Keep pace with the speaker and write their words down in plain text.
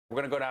We're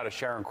going to go now to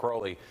Sharon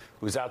Crowley,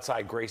 who's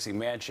outside Gracie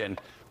Mansion,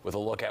 with a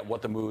look at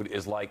what the mood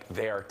is like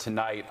there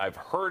tonight. I've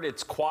heard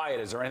it's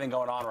quiet. Is there anything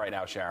going on right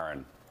now,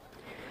 Sharon?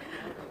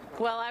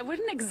 Well, I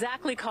wouldn't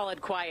exactly call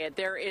it quiet.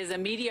 There is a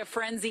media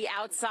frenzy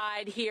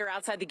outside here,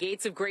 outside the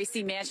gates of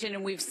Gracie Mansion,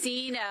 and we've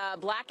seen a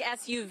black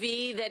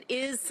SUV that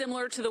is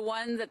similar to the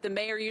one that the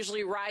mayor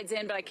usually rides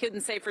in, but I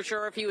couldn't say for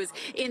sure if he was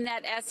in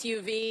that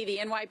SUV. The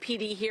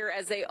NYPD here,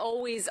 as they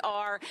always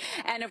are,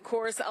 and of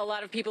course, a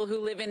lot of people who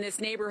live in this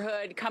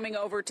neighborhood coming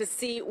over to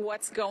see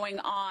what's going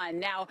on.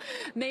 Now,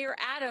 Mayor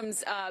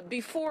Adams,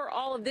 before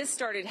all of this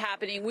started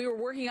happening, we were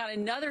working on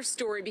another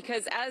story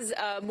because, as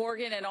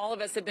Morgan and all of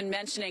us have been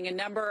mentioning, a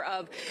number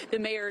of the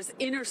mayor's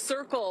inner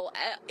circle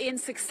in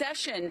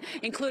succession,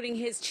 including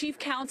his chief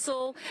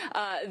counsel,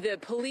 the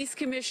police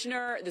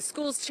commissioner, the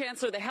school's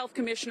chancellor, the health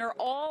commissioner,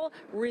 all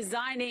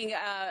resigning,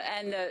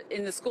 and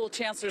in the school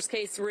chancellor's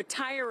case,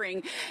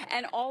 retiring.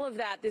 And all of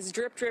that, this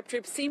drip, drip,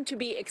 drip, seemed to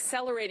be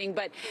accelerating.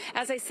 But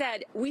as I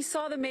said, we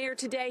saw the mayor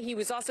today. He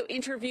was also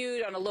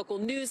interviewed on a local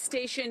news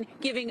station,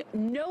 giving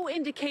no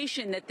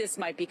indication that this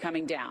might be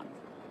coming down.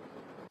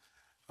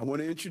 I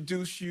want to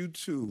introduce you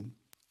to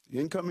the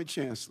incoming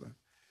chancellor,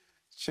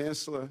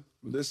 Chancellor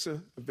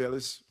Melissa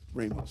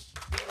Avelis-Ramos.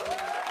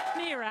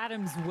 Mayor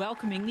Adams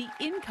welcoming the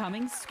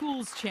incoming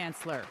schools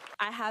chancellor.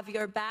 I have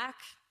your back,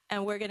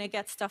 and we're going to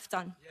get stuff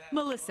done.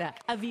 Melissa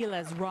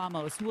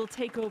Avelis-Ramos will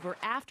take over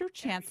after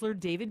Chancellor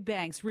David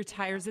Banks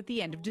retires at the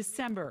end of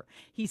December.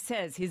 He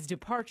says his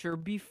departure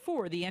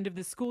before the end of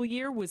the school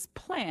year was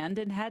planned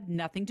and had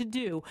nothing to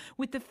do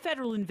with the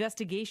federal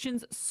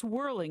investigations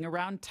swirling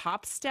around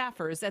top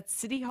staffers at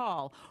City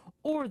Hall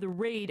or the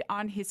raid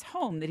on his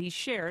home that he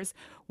shares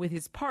with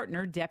his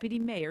partner, Deputy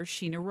Mayor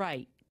Sheena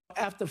Wright.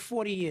 After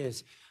 40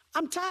 years,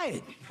 I'm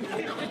tired.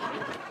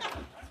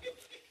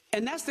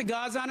 And that's the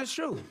God's honest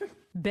truth.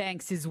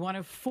 Banks is one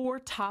of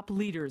 4 top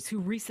leaders who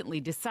recently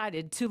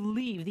decided to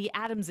leave the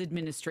Adams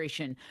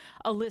administration,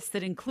 a list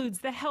that includes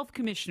the health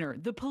commissioner,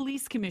 the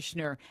police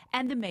commissioner,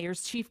 and the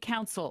mayor's chief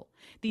counsel.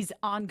 These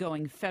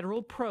ongoing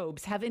federal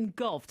probes have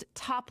engulfed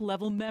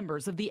top-level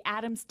members of the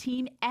Adams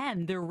team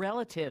and their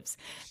relatives.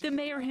 The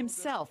mayor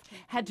himself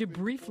had to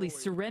briefly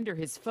surrender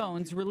his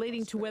phones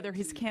relating to whether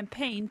his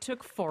campaign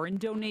took foreign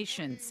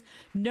donations.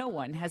 No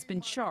one has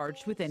been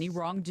charged with any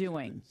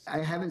wrongdoing. I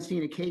haven't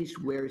seen a case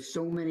where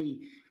so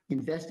many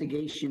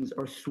investigations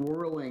are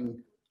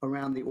swirling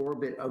around the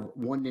orbit of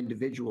one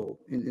individual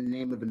in the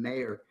name of the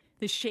mayor.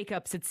 The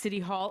shakeups at City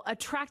Hall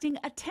attracting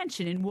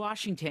attention in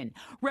Washington.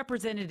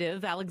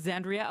 Representative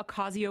Alexandria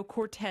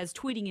Ocasio-Cortez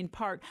tweeting in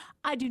part,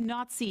 "I do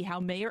not see how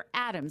Mayor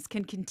Adams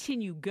can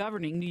continue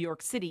governing New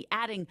York City,"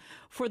 adding,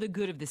 "For the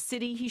good of the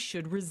city, he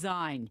should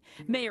resign."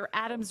 Mayor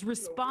Adams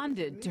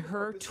responded to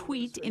her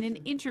tweet in an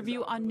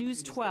interview on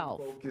News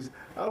 12.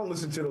 I don't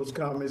listen to those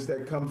comments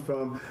that come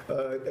from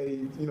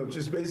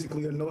just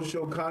basically a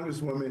no-show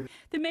congresswoman.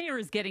 The mayor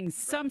is getting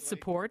some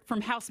support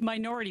from House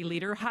Minority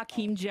Leader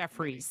Hakeem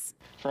Jeffries.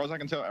 As far as I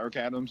can tell, Eric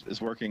Adams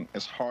is working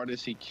as hard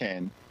as he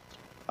can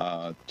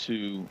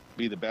to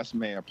be the best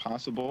mayor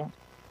possible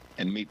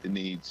and meet the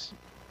needs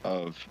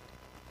of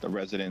the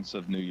residents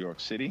of New York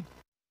City.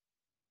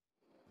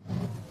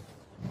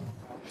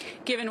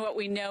 Given what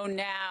we know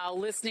now,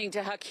 listening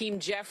to Hakeem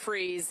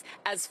Jeffries,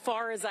 as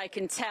far as I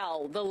can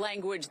tell, the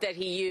language that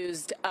he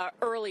used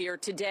earlier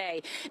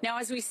today. Now,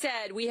 as we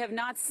said, we have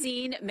not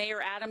seen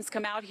Mayor Adams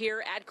come out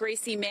here at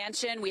Gracie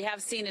Mansion. We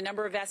have seen a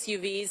number of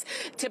SUVs,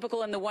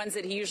 typical in the ones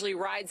that he usually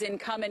rides in,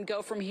 come and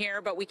go from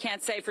here, but we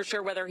can't say for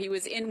sure whether he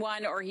was in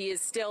one or he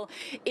is still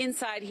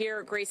inside here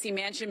at Gracie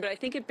Mansion. But I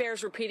think it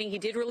bears repeating, he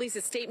did release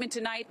a statement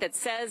tonight that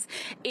says,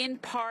 in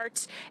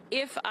part,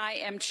 "If I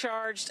am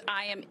charged,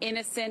 I am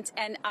innocent,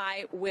 and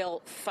I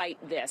will fight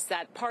this."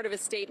 That part of a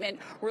statement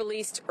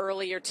released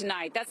earlier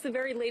tonight. That's the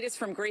very latest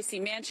from Gracie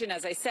Mansion.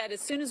 As I said, as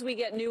soon as we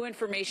get new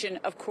information,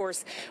 of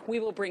course, we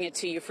will bring it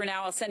to you. For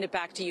now, I'll send it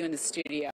back to you in the studio.